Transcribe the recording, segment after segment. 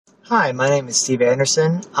Hi, my name is Steve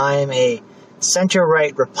Anderson. I am a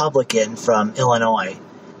center-right Republican from Illinois,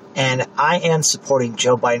 and I am supporting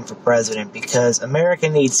Joe Biden for president because America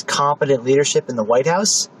needs competent leadership in the White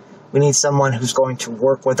House. We need someone who's going to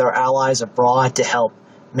work with our allies abroad to help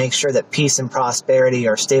make sure that peace and prosperity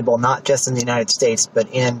are stable not just in the United States, but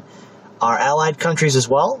in our allied countries as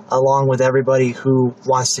well, along with everybody who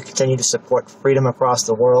wants to continue to support freedom across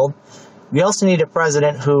the world. We also need a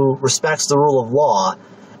president who respects the rule of law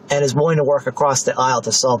and is willing to work across the aisle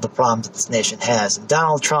to solve the problems that this nation has. And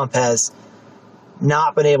Donald Trump has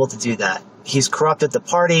not been able to do that. He's corrupted the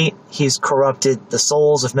party. He's corrupted the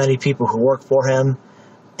souls of many people who work for him.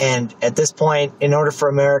 And at this point, in order for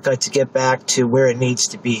America to get back to where it needs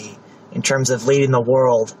to be in terms of leading the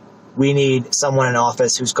world, we need someone in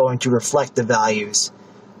office who's going to reflect the values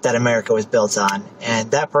that America was built on.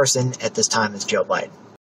 And that person at this time is Joe Biden.